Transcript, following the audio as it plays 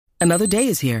Another day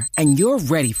is here, and you're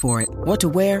ready for it. What to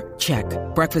wear? Check.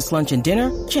 Breakfast, lunch, and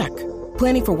dinner? Check.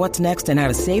 Planning for what's next and how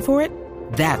to save for it?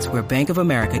 That's where Bank of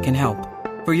America can help.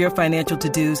 For your financial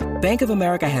to-dos, Bank of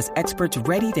America has experts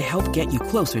ready to help get you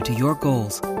closer to your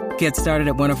goals. Get started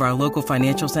at one of our local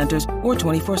financial centers or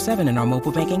 24/7 in our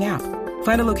mobile banking app.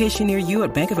 Find a location near you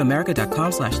at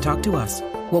bankofamerica.com/talktous.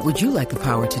 What would you like the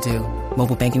power to do?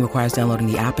 Mobile banking requires downloading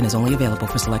the app and is only available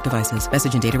for select devices.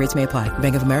 Message and data rates may apply.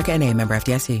 Bank of America N.A., member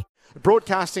FDIC.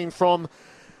 Broadcasting from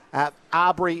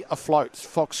Arbury Afloat.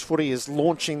 Fox Footy is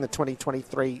launching the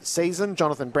 2023 season.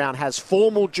 Jonathan Brown has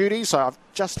formal duties, so I've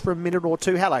just for a minute or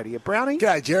two. Hello to you, Brownie.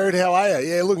 G'day, Jared. How are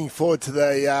you? Yeah, looking forward to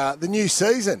the new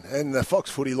season and the Fox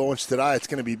Footy launch today. It's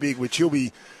going to be big, which you'll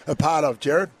be a part of,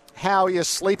 Jared. How are your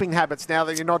sleeping habits now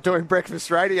that you're not doing breakfast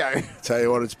radio? Tell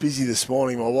you what, it's busy this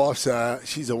morning. My wife's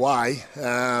she's away.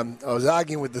 I was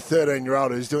arguing with the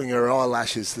 13-year-old who's doing her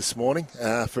eyelashes this morning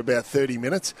for about 30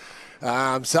 minutes. So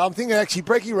I'm thinking actually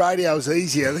Brekkie Radio is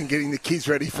easier than getting the kids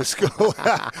ready for school.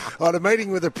 I had a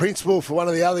meeting with the principal for one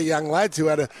of the other young lads who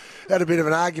had a bit of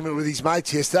an argument with his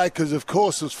mates yesterday because, of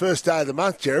course, it was first day of the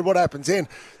month, Jared. What happens then?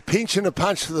 Pinch and a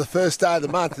punch for the first day of the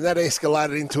month, and that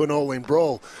escalated into an all-in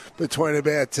brawl between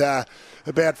about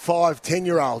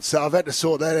 5-10-year-olds. So I've had to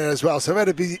sort that out as well. So I've had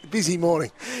a busy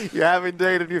morning. You have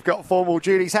indeed, and you've got formal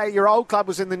duties. Hey, your old club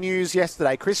was in the news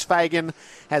yesterday. Chris Fagan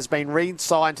has been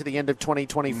re-signed to the end of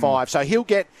 2025. So he'll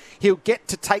get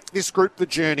to take this group the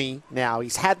journey now.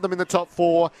 He's had them in the top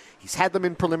four. He's had them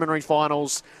in preliminary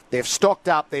finals. They've stocked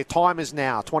up. Their time is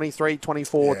now, 23,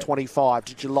 24, 25.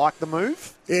 Did you like the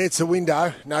move? Yeah, it's a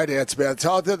window, no doubts about it.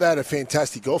 So I thought they had a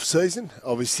fantastic off-season.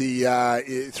 Obviously,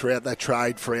 throughout that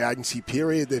trade free agency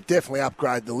period, they've definitely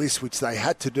upgraded the list, which they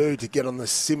had to do to get on the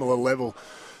similar level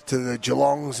to the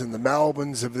Geelongs and the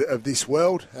Melbournes of this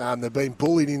world. They've been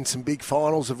bullied in some big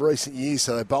finals of recent years,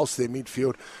 so they bolstered their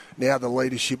midfield. Now the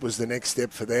leadership was the next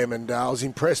step for them, and I was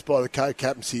impressed by the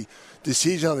co-captaincy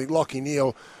decision. I think Lachie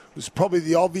Neale was probably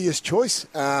the obvious choice,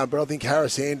 but I think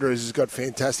Harris Andrews has got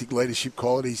fantastic leadership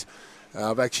qualities.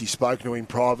 I've actually spoken to him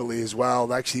privately as well.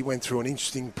 They actually went through an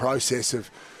interesting process of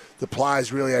the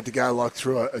players really had to go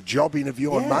through a job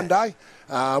interview on Monday,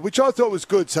 which I thought was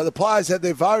good. So the players had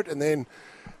their vote, and then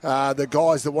the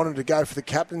guys that wanted to go for the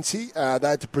captaincy, they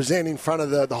had to present in front of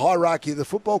the hierarchy of the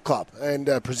football club and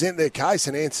present their case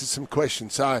and answer some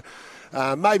questions. So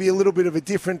maybe a little bit of a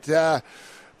different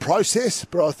process,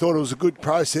 but I thought it was a good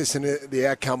process, and the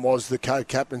outcome was the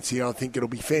co-captaincy. And I think it'll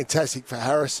be fantastic for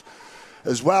Harris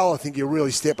as well. I think he'll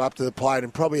really step up to the plate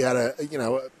and probably had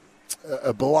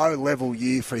a below-level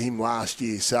year for him last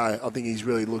year. So I think he's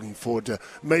really looking forward to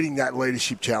meeting that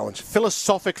leadership challenge.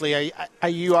 Philosophically, are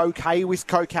you okay with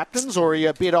co-captains, or are you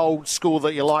a bit old school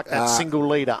that you like that single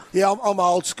leader? Yeah, I'm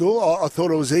old school. I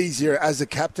thought it was easier as a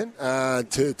captain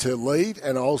to lead,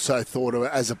 and I also thought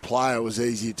as a player it was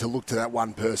easier to look to that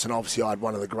one person. Obviously, I had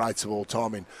one of the greats of all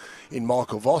time in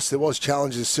Michael Voss. There was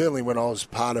challenges, certainly when I was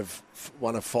part of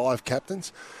one of 5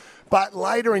 captains. But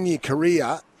later in your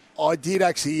career, I did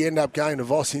actually end up going to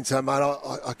Voss and say, mate,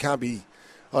 I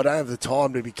don't have the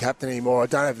time to be captain anymore. I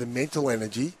don't have the mental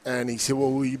energy. And he said,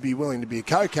 well, will you be willing to be a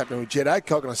co-captain with Jed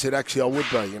Adcock? And I said, actually, I would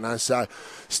be, so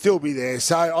still be there.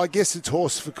 So I guess it's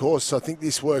horse for course. I think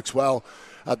this works well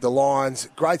at the Lions.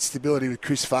 Great stability with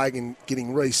Chris Fagan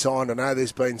getting re-signed. I know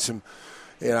there's been some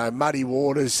muddy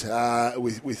waters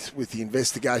with the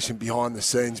investigation behind the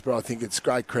scenes, but I think it's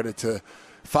great credit to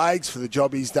Fags for the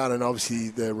job he's done and obviously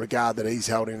the regard that he's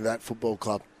held into that football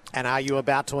club. And are you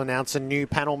about to announce a new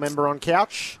panel member on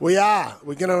Couch? We are.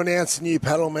 We're going to announce a new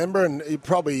panel member, and you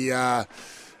probably, if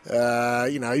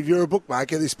you're a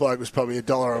bookmaker, this bloke was probably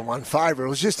 $1 favourite. It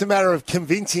was just a matter of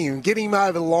convincing him, getting him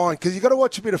over the line, because you've got to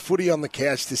watch a bit of footy on the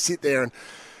couch to sit there and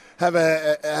have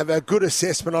a good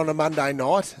assessment on a Monday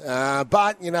night.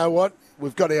 But you know what?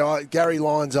 We've got our Gary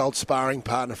Lyons' old sparring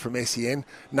partner from SEN,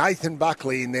 Nathan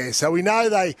Buckley, in there. So we know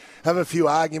they have a few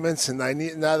arguments and they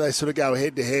know they sort of go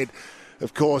head-to-head.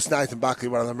 Of course, Nathan Buckley,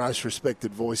 one of the most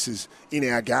respected voices in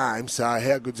our game. So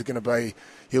how good's it going to be?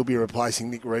 He'll be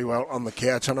replacing Nick Rewell on the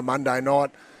couch on a Monday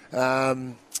night.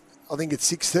 I think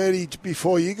it's 6:30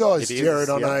 before you guys, Jared,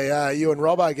 on you and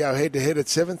Robbo go head-to-head at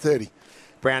 7:30.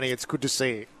 Brownie, it's good to see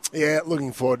you. Yeah,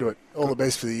 looking forward to it. All the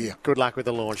best for the year. Good luck with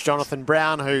the launch. Jonathan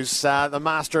Brown, who's the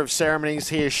master of ceremonies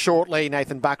here shortly.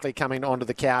 Nathan Buckley coming onto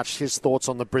the couch. His thoughts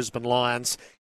on the Brisbane Lions.